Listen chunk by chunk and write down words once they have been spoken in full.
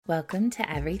Welcome to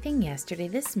Everything Yesterday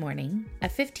This Morning, a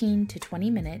 15 to 20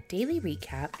 minute daily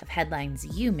recap of headlines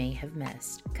you may have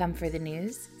missed. Come for the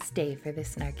news, stay for the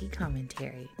snarky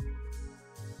commentary.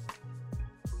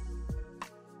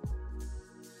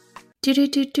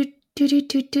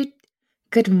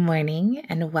 Good morning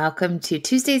and welcome to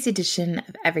Tuesday's edition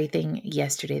of Everything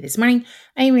Yesterday This Morning.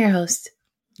 I am your host,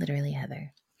 literally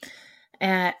Heather.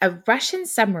 A Russian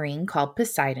submarine called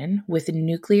Poseidon with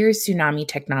nuclear tsunami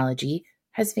technology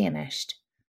has vanished.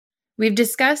 We've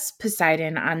discussed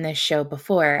Poseidon on this show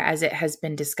before, as it has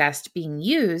been discussed being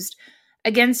used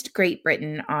against Great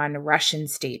Britain on Russian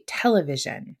state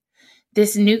television.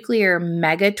 This nuclear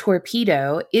mega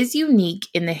torpedo is unique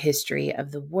in the history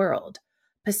of the world.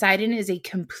 Poseidon is a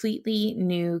completely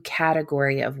new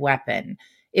category of weapon.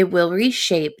 It will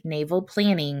reshape naval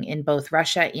planning in both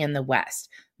Russia and the West,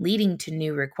 leading to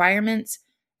new requirements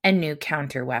and new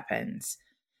counter weapons.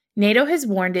 NATO has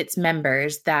warned its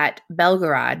members that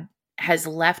Belgorod has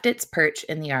left its perch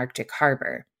in the Arctic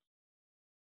harbor.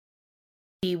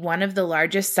 One of the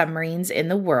largest submarines in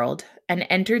the world and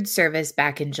entered service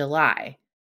back in July.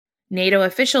 NATO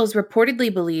officials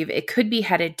reportedly believe it could be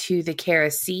headed to the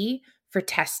Kara Sea for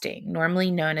testing, normally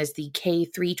known as the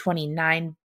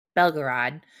K-329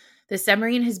 Belgorod. The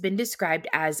submarine has been described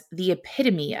as the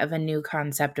epitome of a new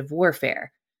concept of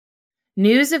warfare.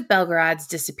 News of Belgorod's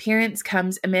disappearance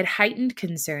comes amid heightened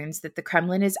concerns that the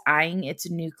Kremlin is eyeing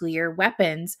its nuclear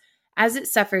weapons as it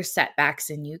suffers setbacks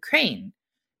in Ukraine.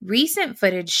 Recent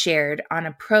footage shared on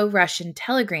a pro-Russian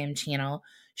Telegram channel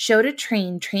showed a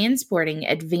train transporting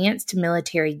advanced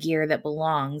military gear that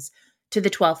belongs to the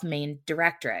 12th Main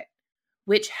Directorate,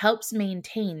 which helps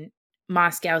maintain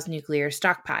Moscow's nuclear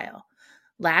stockpile.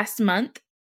 Last month,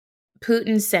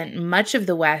 Putin sent much of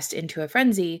the West into a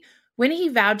frenzy when he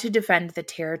vowed to defend the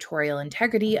territorial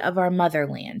integrity of our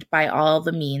motherland by all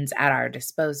the means at our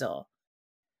disposal.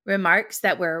 Remarks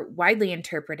that were widely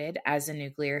interpreted as a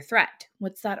nuclear threat.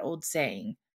 What's that old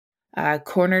saying?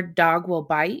 Cornered dog will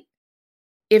bite.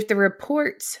 If the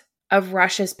reports of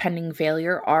Russia's pending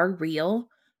failure are real,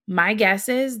 my guess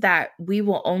is that we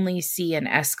will only see an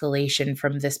escalation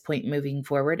from this point moving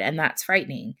forward, and that's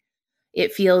frightening.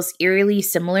 It feels eerily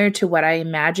similar to what I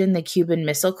imagine the Cuban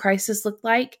Missile Crisis looked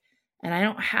like, and I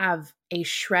don't have a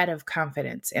shred of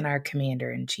confidence in our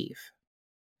commander-in-chief.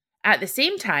 At the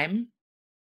same time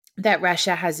that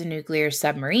Russia has a nuclear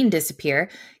submarine disappear,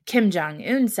 Kim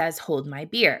Jong-un says, "Hold my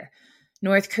beer."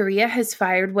 North Korea has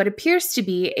fired what appears to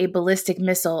be a ballistic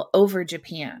missile over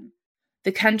Japan.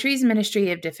 The country's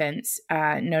Ministry of Defense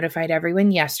notified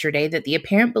everyone yesterday that the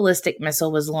apparent ballistic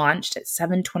missile was launched at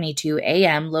 7:22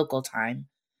 a.m. local time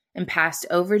and passed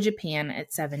over Japan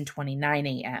at 7:29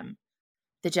 a.m.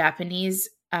 The Japanese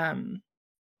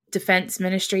Defense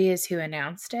Ministry is who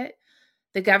announced it.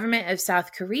 The government of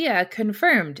South Korea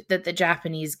confirmed that the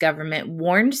Japanese government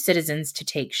warned citizens to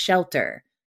take shelter.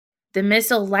 The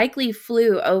missile likely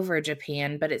flew over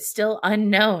Japan, but it's still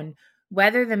unknown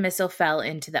whether the missile fell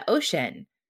into the ocean.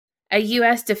 A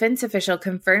U.S. defense official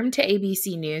confirmed to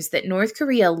ABC News that North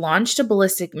Korea launched a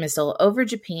ballistic missile over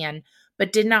Japan,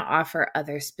 but did not offer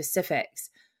other specifics.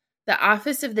 The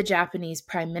office of the Japanese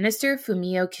Prime Minister,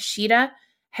 Fumio Kishida,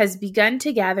 has begun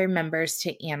to gather members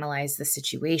to analyze the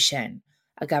situation.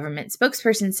 A government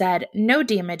spokesperson said no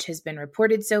damage has been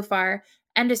reported so far,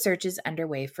 and a search is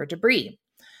underway for debris.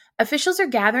 Officials are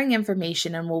gathering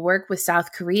information and will work with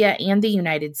South Korea and the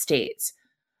United States.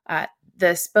 The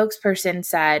spokesperson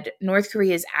said North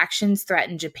Korea's actions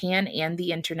threaten Japan and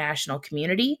the international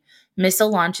community.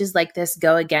 Missile launches like this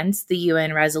go against the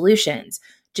UN resolutions.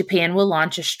 Japan will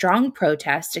launch a strong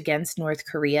protest against North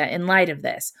Korea in light of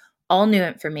this. All new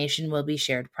information will be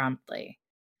shared promptly.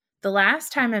 The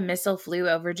last time a missile flew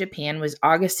over Japan was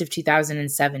August of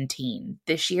 2017.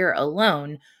 This year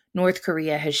alone, North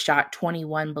Korea has shot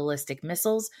 21 ballistic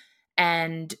missiles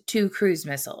and 2 cruise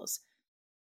missiles.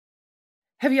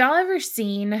 Have y'all ever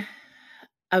seen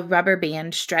a rubber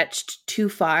band stretched too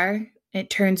far? It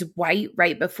turns white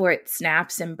right before it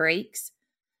snaps and breaks.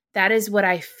 That is what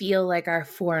I feel like our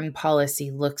foreign policy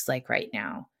looks like right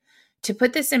now. To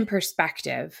put this in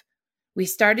perspective, we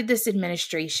started this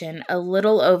administration a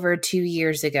little over 2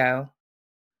 years ago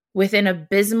with an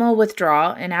abysmal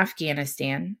withdrawal in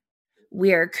Afghanistan.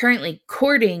 We are currently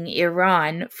courting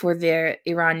Iran for their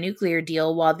Iran nuclear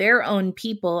deal while their own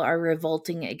people are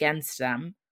revolting against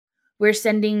them. We're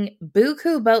sending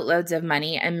buku boatloads of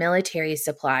money and military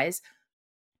supplies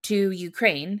to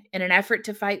Ukraine in an effort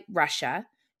to fight Russia.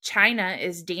 China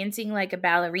is dancing like a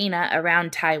ballerina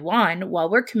around Taiwan while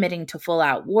we're committing to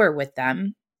full-out war with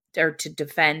them, or to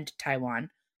defend Taiwan.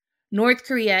 North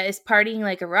Korea is partying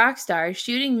like a rock star,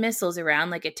 shooting missiles around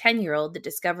like a 10-year-old that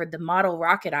discovered the model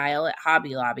rocket aisle at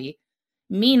Hobby Lobby.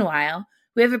 Meanwhile,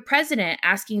 we have a president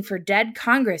asking for dead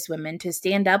congresswomen to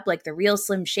stand up like the real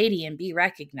Slim Shady and be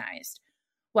recognized.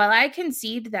 While I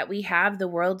concede that we have the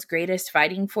world's greatest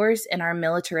fighting force and our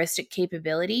militaristic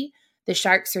capability, the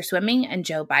sharks are swimming and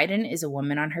Joe Biden is a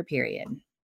woman on her period.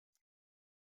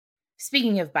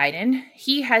 Speaking of Biden,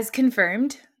 he has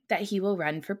confirmed that he will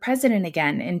run for president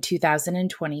again in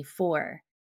 2024.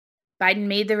 Biden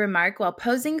made the remark while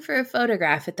posing for a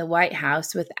photograph at the White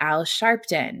House with Al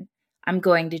Sharpton. "I'm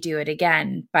going to do it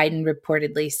again," Biden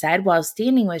reportedly said while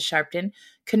standing with Sharpton,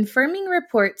 confirming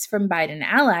reports from Biden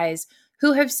allies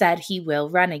who have said he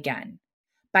will run again.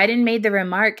 Biden made the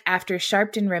remark after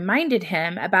Sharpton reminded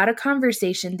him about a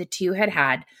conversation the two had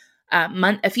had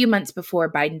a few months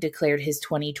before Biden declared his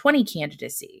 2020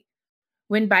 candidacy,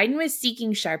 when Biden was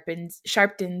seeking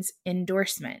Sharpton's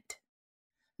endorsement.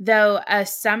 Though a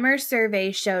summer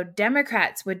survey showed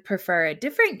Democrats would prefer a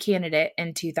different candidate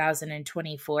in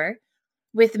 2024,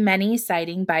 with many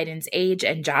citing Biden's age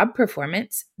and job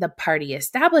performance, the party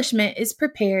establishment is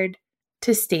prepared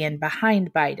to stand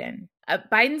behind Biden.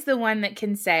 Biden's the one that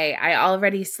can say, "I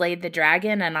already slayed the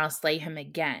dragon and I'll slay him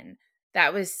again."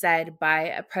 That was said by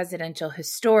a presidential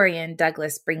historian,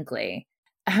 Douglas Brinkley,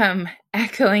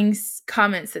 echoing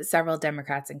comments that several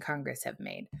Democrats in Congress have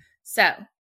made. So,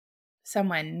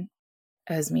 someone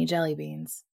owes me jelly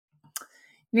beans.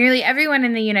 Nearly everyone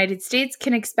in the United States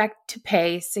can expect to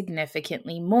pay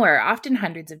significantly more, often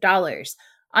hundreds of dollars,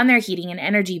 on their heating and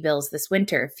energy bills this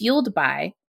winter, fueled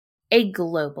by a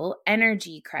global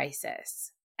energy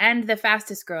crisis and the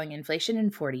fastest growing inflation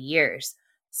in 40 years.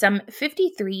 Some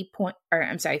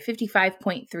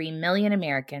 55.3 million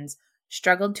Americans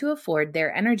struggled to afford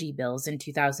their energy bills in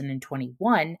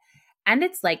 2021, and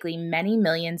it's likely many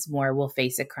millions more will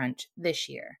face a crunch this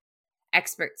year.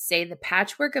 Experts say the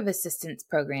patchwork of assistance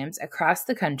programs across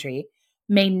the country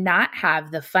may not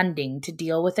have the funding to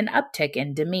deal with an uptick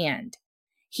in demand.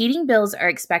 Heating bills are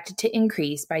expected to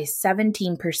increase by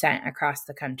 17% across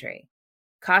the country,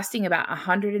 costing about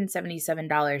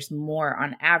 $177 more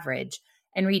on average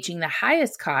and reaching the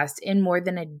highest cost in more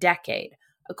than a decade,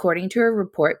 according to a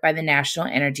report by the National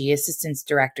Energy Assistance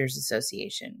Directors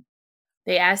Association.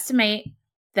 They estimate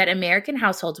that American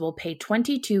households will pay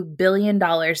 $22 billion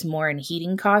more in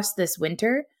heating costs this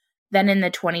winter than in the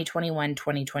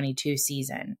 2021-2022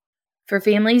 season. For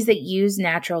families that use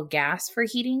natural gas for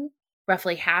heating,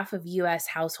 roughly half of U.S.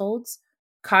 households,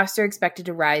 costs are expected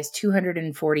to rise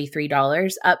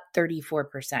 $243, up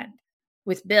 34%,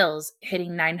 with bills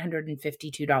hitting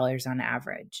 $952 on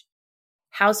average.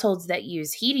 Households that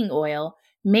use heating oil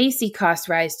may see costs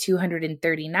rise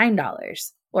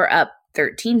 $239, or up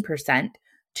 13%,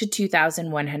 to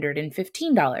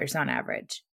 $2,115 on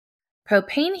average.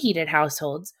 Propane-heated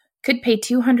households could pay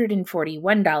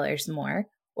 $241 more,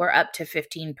 or up to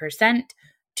 15%,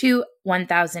 to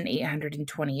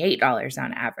 $1,828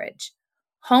 on average.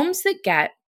 Homes that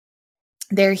get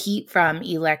their heat from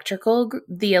the electrical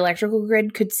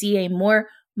grid could see a more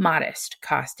modest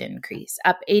cost increase,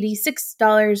 up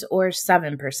 $86 or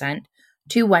 7%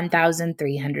 to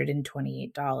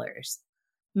 $1,328.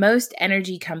 Most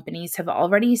energy companies have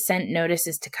already sent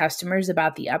notices to customers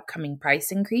about the upcoming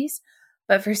price increase,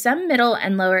 but for some middle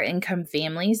and lower income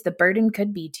families, the burden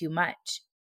could be too much.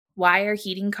 Why are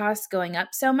heating costs going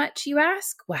up so much, you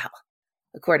ask? Well,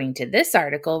 according to this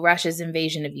article, Russia's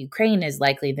invasion of Ukraine is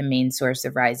likely the main source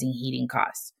of rising heating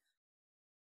costs.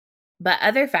 But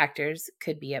other factors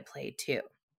could be at play too.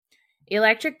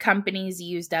 Electric companies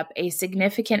used up a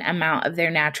significant amount of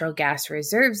their natural gas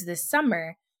reserves this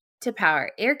summer to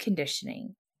power air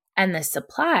conditioning, and the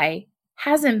supply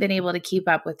hasn't been able to keep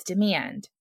up with demand.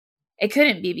 It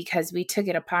couldn't be because we took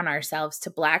it upon ourselves to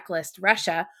blacklist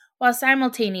Russia while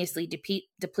simultaneously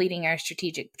depleting our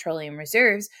strategic petroleum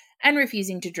reserves and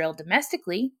refusing to drill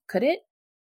domestically, could it?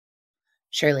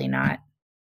 Surely not.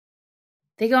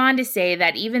 They go on to say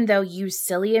that even though you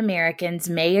silly Americans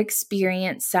may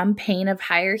experience some pain of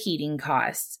higher heating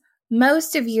costs,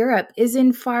 most of Europe is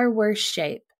in far worse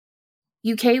shape.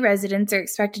 UK residents are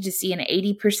expected to see an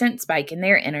 80% spike in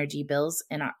their energy bills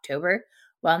in October,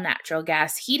 while natural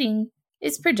gas heating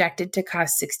is projected to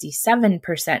cost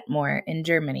 67% more in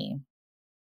Germany.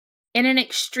 In an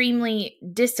extremely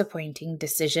disappointing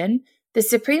decision, the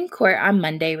Supreme Court on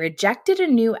Monday rejected a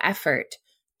new effort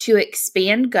to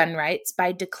expand gun rights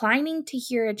by declining to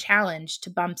hear a challenge to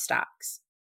bump stocks.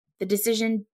 The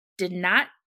decision not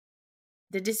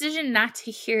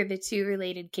to hear the two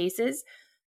related cases,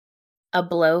 a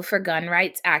blow for gun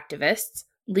rights activists,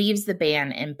 leaves the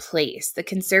ban in place. The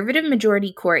conservative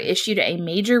majority court issued a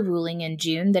major ruling in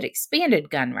June that expanded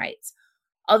gun rights.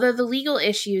 Although the legal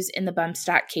issues in the bump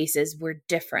stock cases were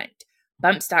different.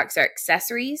 Bump stocks are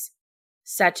accessories,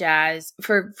 such as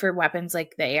for weapons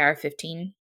like the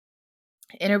AR-15.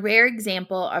 In a rare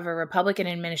example of a Republican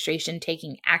administration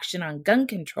taking action on gun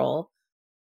control,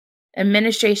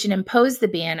 administration imposed the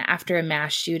ban after a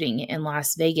mass shooting in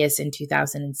Las Vegas in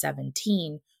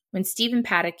 2017 when Stephen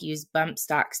Paddock used bump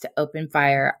stocks to open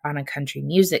fire on a country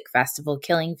music festival,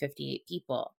 killing 58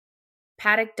 people.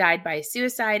 Paddock died by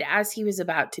suicide as he was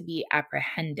about to be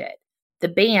apprehended. The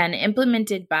ban,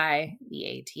 implemented by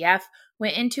the ATF,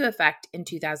 went into effect in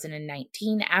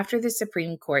 2019 after the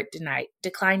Supreme Court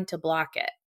declined to block it.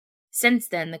 Since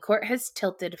then, the court has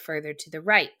tilted further to the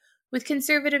right, with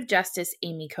conservative Justice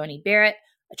Amy Coney Barrett,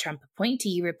 a Trump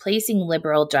appointee, replacing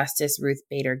liberal Justice Ruth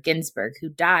Bader Ginsburg, who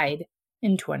died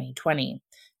in 2020.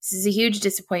 This is a huge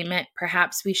disappointment.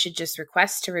 Perhaps we should just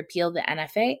request to repeal the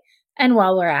NFA, and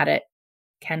while we're at it,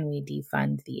 can we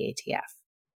defund the ATF?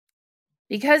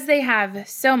 Because they have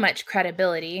so much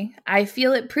credibility, I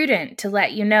feel it prudent to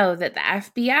let you know that the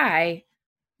FBI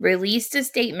released a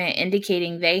statement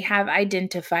indicating they have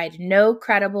identified no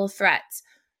credible threats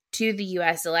to the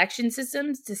U.S. election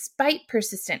systems despite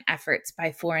persistent efforts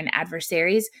by foreign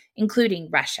adversaries, including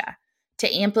Russia,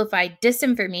 to amplify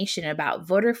disinformation about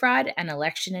voter fraud and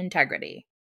election integrity.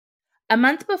 A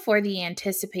month before the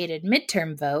anticipated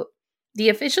midterm vote, the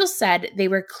officials said they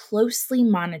were closely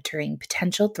monitoring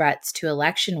potential threats to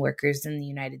election workers in the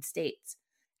United States,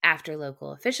 after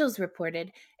local officials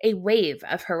reported a wave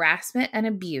of harassment and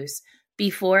abuse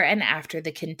before and after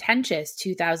the contentious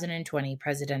 2020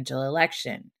 presidential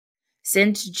election.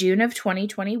 Since June of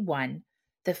 2021,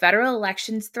 the Federal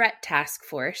Elections Threat Task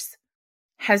Force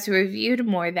has reviewed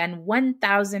more than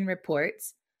 1,000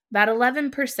 reports. About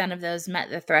 11% of those met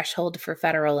the threshold for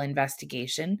federal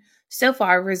investigation, so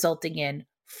far resulting in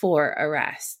 4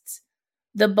 arrests.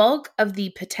 The bulk of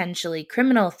the potentially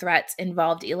criminal threats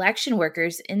involved election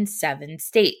workers in 7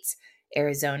 states: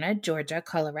 Arizona, Georgia,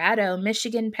 Colorado,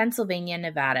 Michigan, Pennsylvania,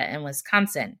 Nevada, and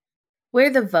Wisconsin, where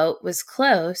the vote was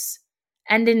close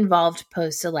and involved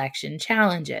post-election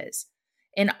challenges.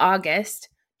 In August,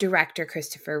 Director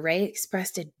Christopher Wray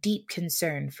expressed a deep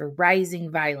concern for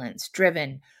rising violence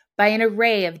driven by an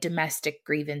array of domestic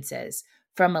grievances,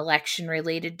 from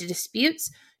election-related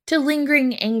disputes to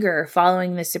lingering anger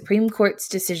following the Supreme Court's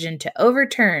decision to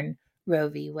overturn Roe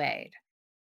v. Wade.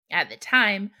 At the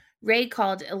time, Wray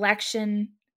called election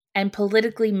and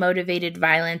politically motivated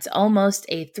violence almost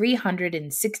a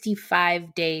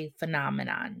 365-day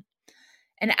phenomenon,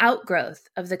 an outgrowth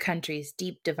of the country's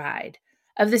deep divide,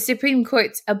 of the Supreme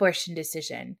Court's abortion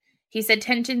decision. He said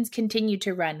tensions continue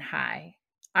to run high.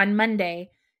 On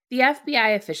Monday, the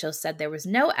FBI officials said there was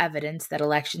no evidence that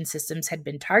election systems had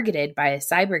been targeted by a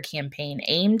cyber campaign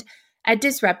aimed at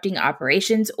disrupting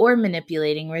operations or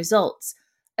manipulating results.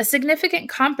 A significant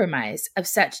compromise of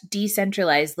such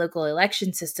decentralized local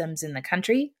election systems in the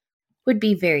country would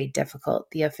be very difficult,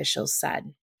 the officials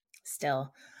said.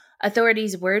 Still,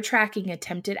 authorities were tracking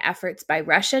attempted efforts by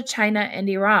Russia, China, and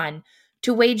Iran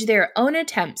to wage their own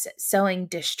attempts at sowing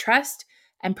distrust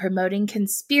and promoting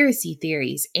conspiracy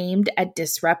theories aimed at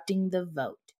disrupting the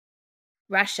vote.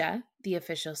 Russia, the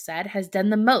official said, has done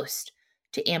the most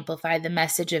to amplify the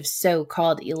message of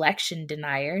so-called election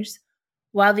deniers.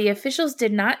 While the officials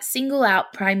did not single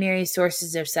out primary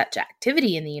sources of such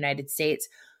activity in the United States,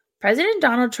 President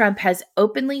Donald Trump has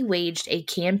openly waged a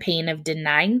campaign of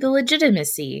denying the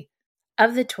legitimacy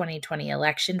of the 2020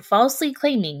 election, falsely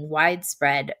claiming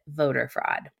widespread voter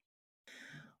fraud.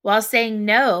 While saying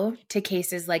no to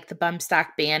cases like the bump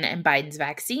stock ban and Biden's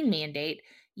vaccine mandate,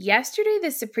 yesterday the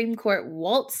Supreme Court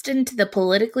waltzed into the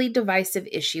politically divisive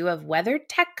issue of whether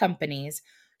tech companies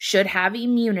should have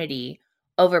immunity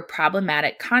over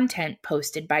problematic content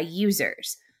posted by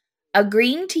users,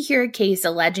 agreeing to hear a case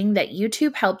alleging that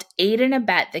YouTube helped aid and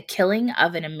abet the killing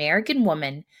of an American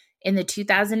woman in the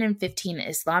 2015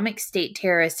 Islamic State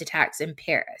terrorist attacks in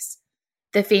Paris.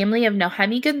 The family of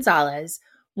Nohemi Gonzalez,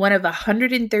 one of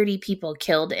 130 people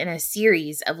killed in a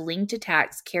series of linked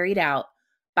attacks carried out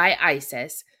by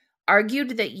ISIS,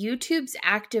 argued that YouTube's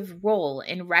active role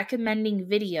in recommending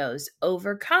videos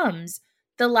overcomes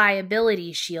the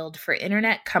liability shield for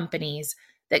internet companies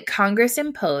that Congress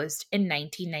imposed in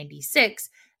 1996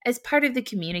 as part of the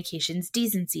Communications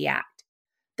Decency Act.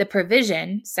 The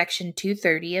provision, Section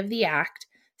 230 of the Act,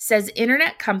 says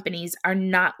internet companies are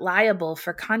not liable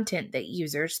for content that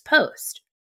users post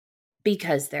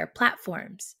because they're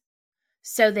platforms.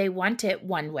 So they want it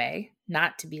one way,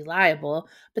 not to be liable,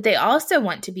 but they also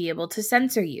want to be able to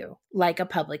censor you, like a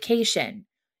publication.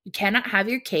 You cannot have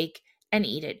your cake and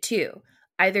eat it too.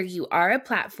 Either you are a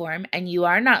platform and you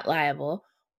are not liable,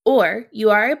 or you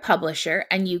are a publisher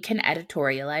and you can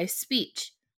editorialize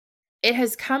speech. It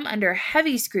has come under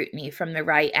heavy scrutiny from the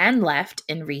right and left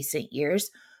in recent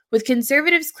years, with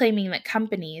conservatives claiming that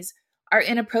companies are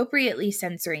inappropriately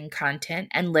censoring content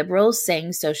and liberals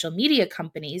saying social media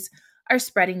companies are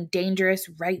spreading dangerous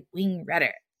right-wing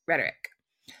rhetoric.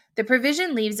 The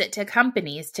provision leaves it to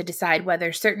companies to decide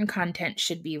whether certain content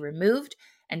should be removed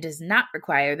and does not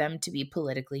require them to be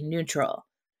politically neutral.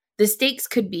 The stakes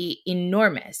could be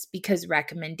enormous because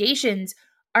recommendations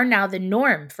are now the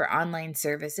norm for online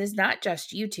services, not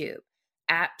just YouTube.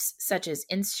 Apps such as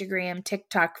Instagram,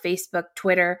 TikTok, Facebook,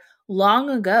 Twitter, long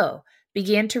ago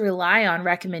began to rely on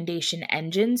recommendation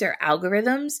engines or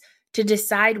algorithms to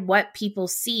decide what people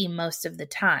see most of the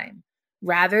time,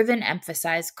 rather than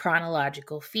emphasize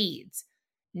chronological feeds.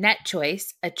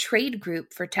 NetChoice, a trade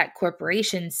group for tech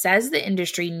corporations, says the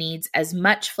industry needs as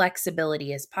much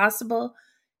flexibility as possible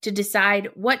to decide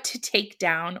what to take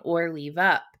down or leave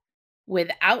up.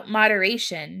 Without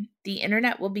moderation, the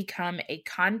internet will become a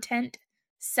content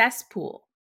cesspool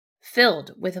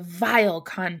filled with vile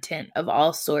content of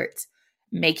all sorts,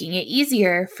 making it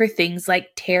easier for things like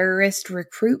terrorist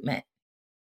recruitment.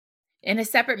 In a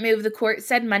separate move, the court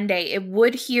said Monday it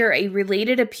would hear a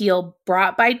related appeal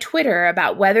brought by Twitter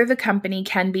about whether the company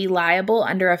can be liable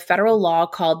under a federal law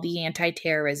called the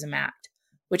Anti-Terrorism Act,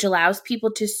 which allows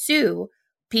people to sue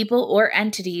people or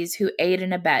entities who aid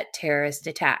and abet terrorist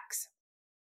attacks.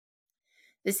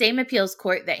 The same appeals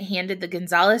court that handed the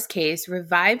Gonzalez case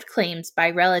revived claims by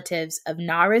relatives of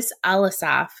Naris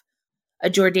Al-Assaf, a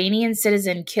Jordanian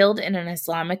citizen killed in an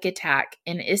Islamic attack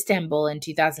in Istanbul in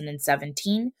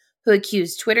 2017, who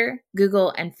accused Twitter,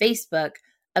 Google, and Facebook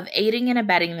of aiding and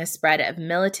abetting the spread of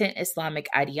militant Islamic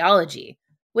ideology,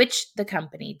 which the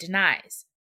company denies.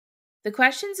 The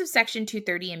questions of Section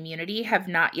 230 immunity have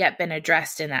not yet been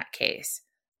addressed in that case.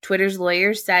 Twitter's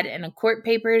lawyers said in court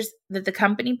papers that the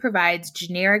company provides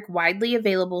generic, widely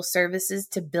available services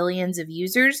to billions of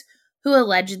users who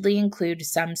allegedly include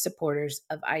some supporters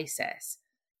of ISIS,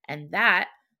 and that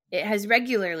it has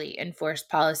regularly enforced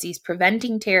policies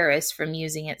preventing terrorists from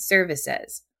using its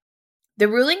services. The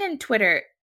ruling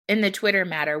in the Twitter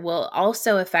matter will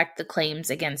also affect the claims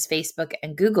against Facebook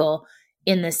and Google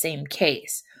in the same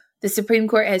case. The Supreme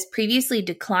Court has previously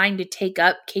declined to take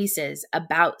up cases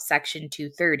about Section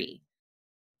 230.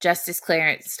 Justice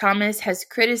Clarence Thomas has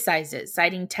criticized it,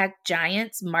 citing tech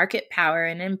giants' market power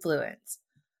and influence.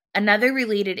 Another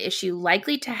related issue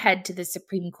likely to head to the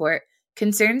Supreme Court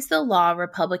concerns the law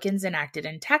Republicans enacted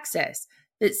in Texas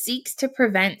that seeks to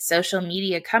prevent social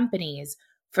media companies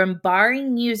from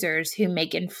barring users who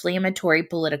make inflammatory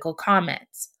political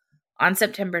comments. On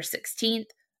September 16th,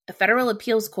 a federal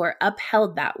appeals court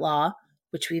upheld that law,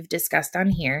 which we've discussed on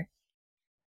here,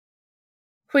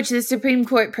 which the Supreme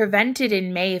Court prevented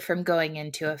in May from going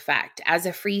into effect. As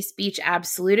a free speech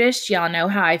absolutist, y'all know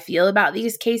how I feel about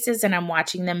these cases, and I'm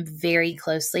watching them very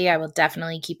closely. I will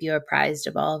definitely keep you apprised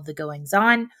of all of the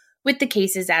goings-on with the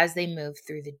cases as they move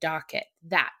through the docket.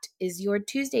 That is your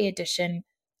Tuesday edition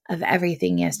of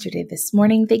Everything Yesterday This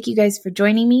Morning. Thank you guys for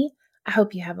joining me. I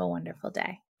hope you have a wonderful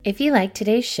day. If you like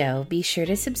today's show, be sure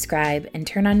to subscribe and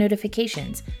turn on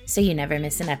notifications so you never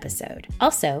miss an episode.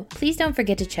 Also, please don't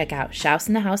forget to check out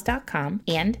shouseinthehouse.com,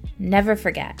 and never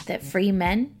forget that free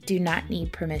men do not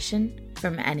need permission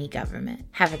from any government.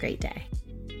 Have a great day.